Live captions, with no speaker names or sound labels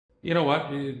You know what?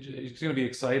 It's going to be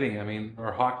exciting. I mean,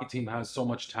 our hockey team has so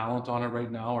much talent on it right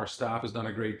now. Our staff has done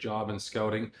a great job in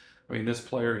scouting. I mean, this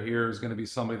player here is going to be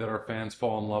somebody that our fans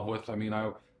fall in love with. I mean,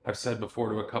 I've said before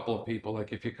to a couple of people,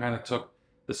 like if you kind of took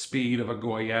the speed of a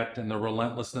Goyette and the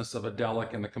relentlessness of a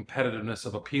Delic and the competitiveness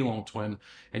of a Pilon twin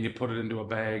and you put it into a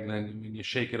bag and then you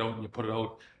shake it out and you put it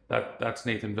out, that's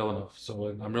Nathan Villeneuve.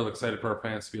 So I'm real excited for our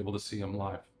fans to be able to see him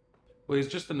live. Well, he's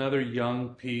just another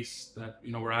young piece that,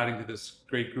 we're adding to this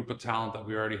great group of talent that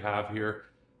we already have here.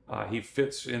 He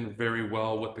fits in very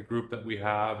well with the group that we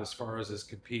have as far as his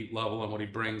compete level and what he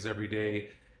brings every day.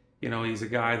 He's a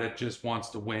guy that just wants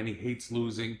to win. He hates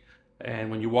losing.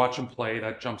 And when you watch him play,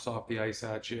 that jumps off the ice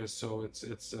at you. So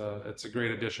it's a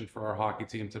great addition for our hockey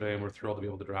team today, and we're thrilled to be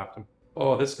able to draft him.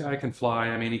 Oh, this guy can fly.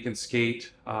 I mean, he can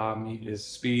skate. His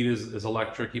speed is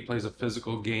electric. He plays a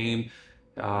physical game.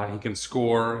 He can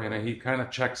score, and he kind of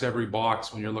checks every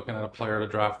box when you're looking at a player to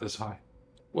draft this high.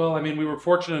 Well, I mean, we were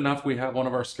fortunate enough. We had one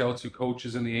of our scouts who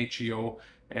coaches in the HEO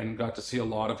and got to see a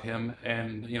lot of him.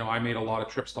 And, I made a lot of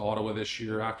trips to Ottawa this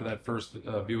year after that first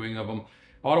viewing of him.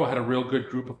 Ottawa had a real good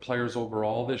group of players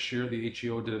overall this year. The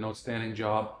HEO did an outstanding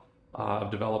job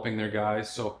of developing their guys.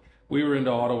 So we were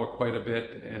into Ottawa quite a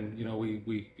bit, and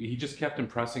he just kept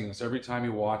impressing us. Every time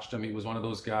you watched him, he was one of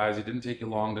those guys. It didn't take you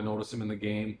long to notice him in the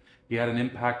game. He had an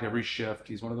impact every shift.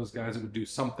 He's one of those guys that would do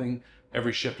something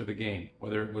every shift of the game,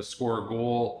 whether it was score a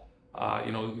goal,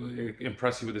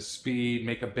 impress you with his speed,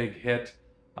 make a big hit.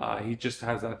 He just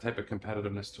has that type of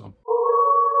competitiveness to him.